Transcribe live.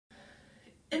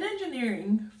In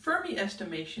engineering, Fermi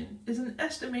estimation is an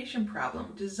estimation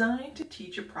problem designed to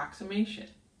teach approximation.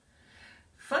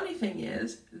 Funny thing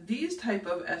is, these type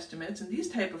of estimates and these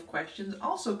type of questions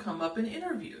also come up in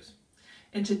interviews.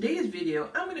 In today's video,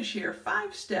 I'm going to share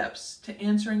 5 steps to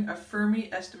answering a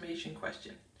Fermi estimation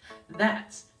question.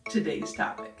 That's today's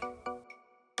topic.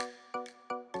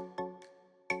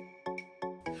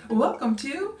 Welcome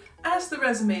to Ask the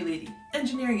Resume Lady,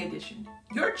 Engineering Edition,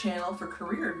 your channel for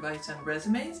career advice on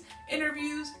resumes,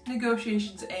 interviews,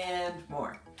 negotiations, and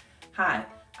more. Hi,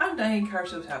 I'm Diane.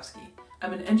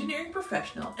 I'm an engineering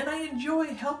professional, and I enjoy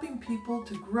helping people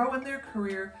to grow in their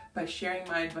career by sharing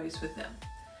my advice with them.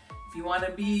 If you want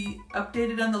to be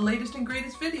updated on the latest and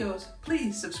greatest videos,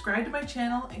 please subscribe to my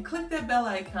channel and click that bell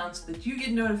icon so that you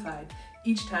get notified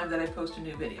each time that I post a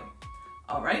new video.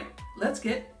 Alright, let's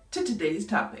get to today's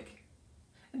topic.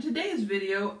 In today's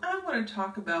video, I want to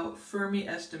talk about Fermi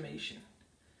estimation.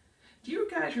 Do you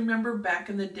guys remember back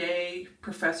in the day,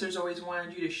 professors always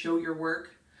wanted you to show your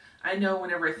work? I know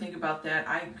whenever I think about that,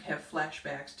 I have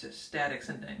flashbacks to statics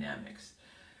and dynamics.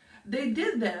 They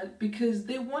did that because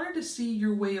they wanted to see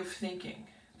your way of thinking.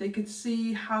 They could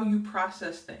see how you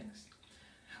process things.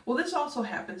 Well, this also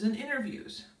happens in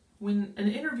interviews. When an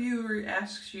interviewer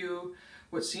asks you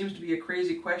what seems to be a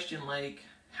crazy question like,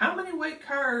 how many white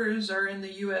cars are in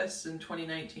the US in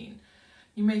 2019?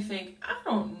 You may think, I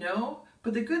don't know,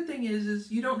 but the good thing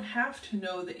is you don't have to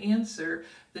know the answer,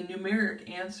 the numeric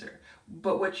answer.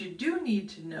 But what you do need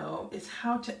to know is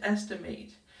how to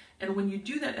estimate. And when you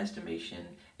do that estimation,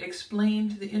 explain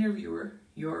to the interviewer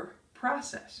your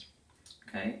process.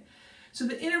 Okay? So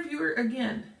the interviewer,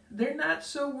 again, they're not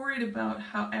so worried about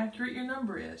how accurate your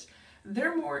number is.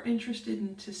 They're more interested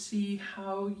in to see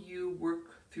how you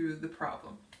work through the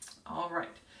problem. All right.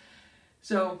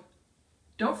 So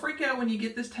don't freak out when you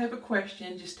get this type of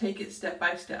question. Just take it step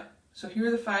by step. So here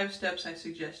are the 5 steps I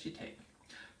suggest you take.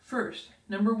 First,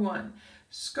 number 1,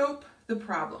 scope the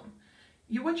problem.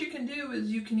 What you can do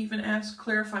is you can even ask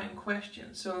clarifying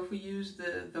questions. So if we use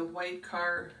the white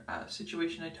car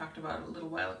situation I talked about a little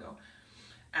while ago,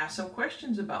 ask some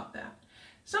questions about that.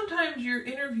 Sometimes your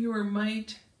interviewer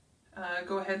might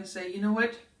go ahead and say, you know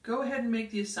what, go ahead and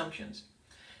make the assumptions.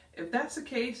 If that's the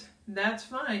case, that's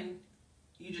fine.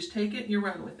 You just take it and you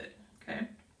run with it, okay?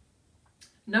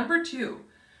 Number 2,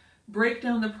 break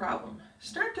down the problem.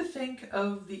 Start to think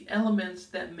of the elements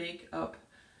that make up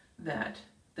that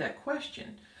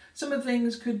question. Some of the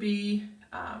things could be,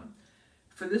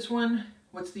 for this one,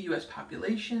 what's the U.S.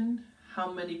 population?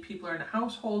 How many people are in a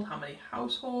household? How many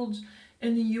households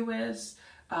in the U.S.?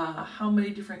 How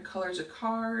many different colors of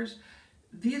cars?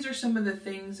 These are some of the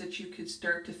things that you could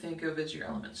start to think of as your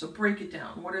elements. So break it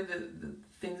down. What are the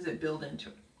things that build into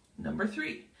it? Number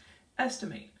 3,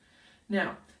 estimate.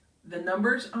 Now, the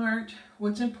numbers aren't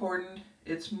what's important.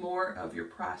 It's more of your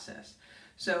process.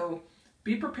 So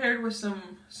be prepared with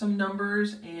some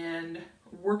numbers and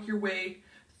work your way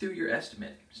through your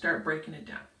estimate. Start breaking it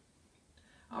down.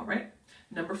 All right.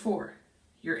 Number 4,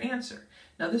 your answer.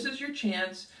 Now this is your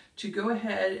chance to go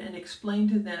ahead and explain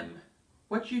to them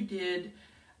what you did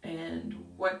and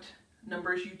what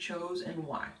numbers you chose and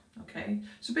why. Okay.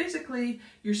 So basically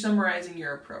you're summarizing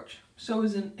your approach. So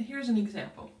here's an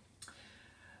example.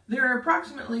 There are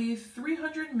approximately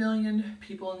 300 million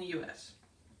people in the U.S.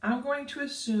 I'm going to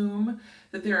assume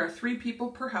that there are 3 people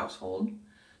per household,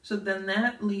 so then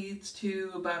that leads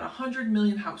to about 100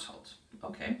 million households.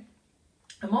 Okay.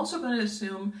 I'm also going to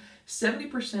assume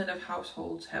 70% of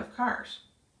households have cars.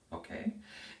 Okay,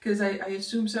 because I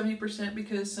assume 70%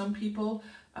 because some people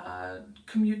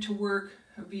commute to work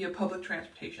via public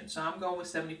transportation, so I'm going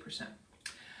with 70%.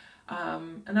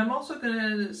 And I'm also going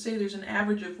to say there's an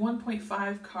average of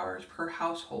 1.5 cars per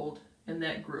household in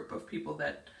that group of people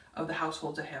of the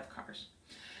households that have cars.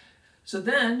 So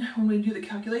then, when we do the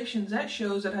calculations, that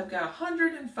shows that I've got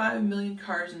 105 million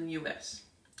cars in the U.S.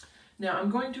 Now, I'm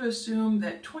going to assume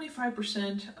that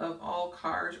 25% of all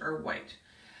cars are white.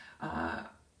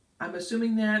 I'm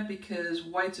assuming that because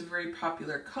white's a very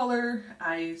popular color.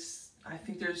 I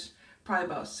think there's probably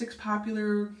about 6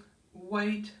 popular: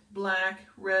 white, black,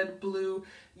 red, blue,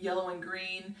 yellow, and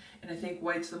green. And I think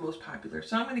white's the most popular.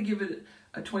 So I'm going to give it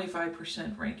a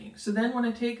 25% ranking. So then when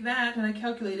I take that and I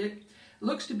calculate it, it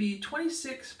looks to be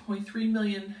 26.3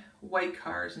 million white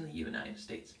cars in the United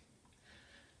States.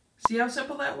 See how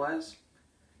simple that was?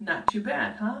 Not too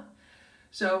bad, huh?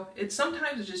 So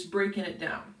sometimes it's just breaking it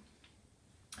down.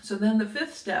 So then the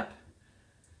 5th step,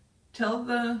 tell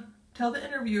the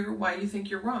interviewer why you think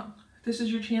you're wrong. This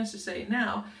is your chance to say,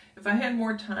 now, if I had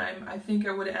more time, I think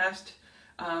I would have asked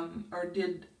ask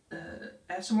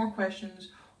some more questions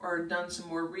or done some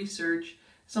more research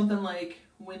Something like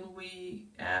when we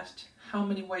asked how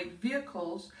many white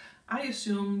vehicles, I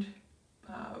assumed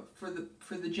for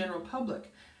the general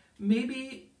public.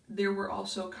 Maybe there were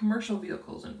also commercial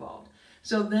vehicles involved.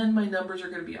 So then my numbers are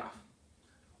going to be off.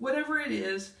 Whatever it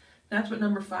is, that's what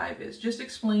number 5 is. Just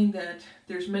explain that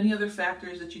there's many other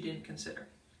factors that you didn't consider.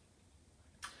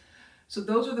 So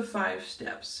those are the 5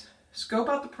 steps. Scope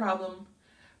out the problem,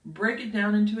 break it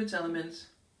down into its elements,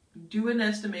 do an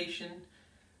estimation,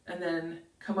 and then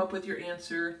come up with your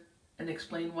answer and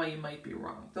explain why you might be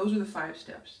wrong. Those are the 5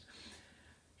 steps.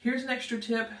 Here's an extra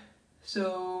tip.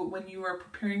 So when you are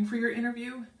preparing for your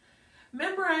interview,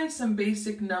 memorize some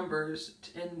basic numbers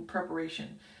in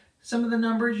preparation. Some of the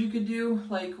numbers you could do,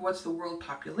 like what's the world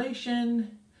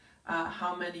population,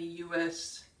 how many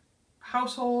U.S.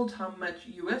 households, how much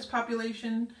U.S.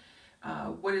 population,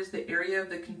 what is the area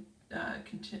of the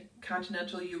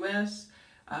continental U.S.,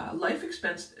 life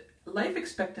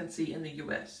expectancy in the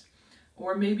U.S.,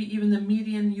 or maybe even the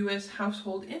median U.S.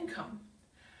 household income.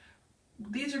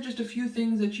 These are just a few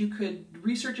things that you could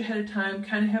research ahead of time,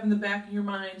 kind of have in the back of your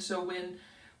mind, so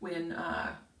when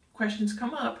questions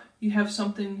come up, you have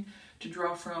something to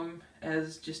draw from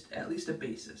as just at least a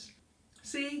basis.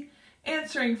 See,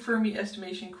 answering Fermi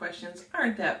estimation questions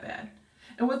aren't that bad.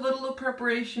 And with a little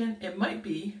preparation, it might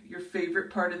be your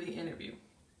favorite part of the interview.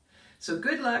 So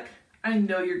good luck. I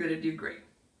know you're going to do great.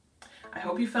 I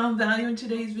hope you found value in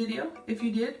today's video. If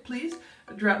you did, please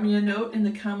drop me a note in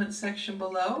the comments section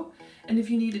below. And if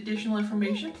you need additional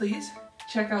information, please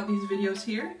check out these videos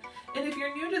here. And if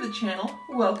you're new to the channel,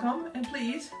 welcome, and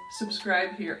please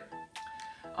subscribe here.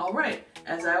 All right,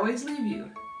 as I always leave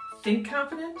you, think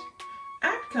confident,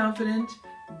 act confident,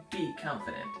 be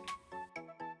confident.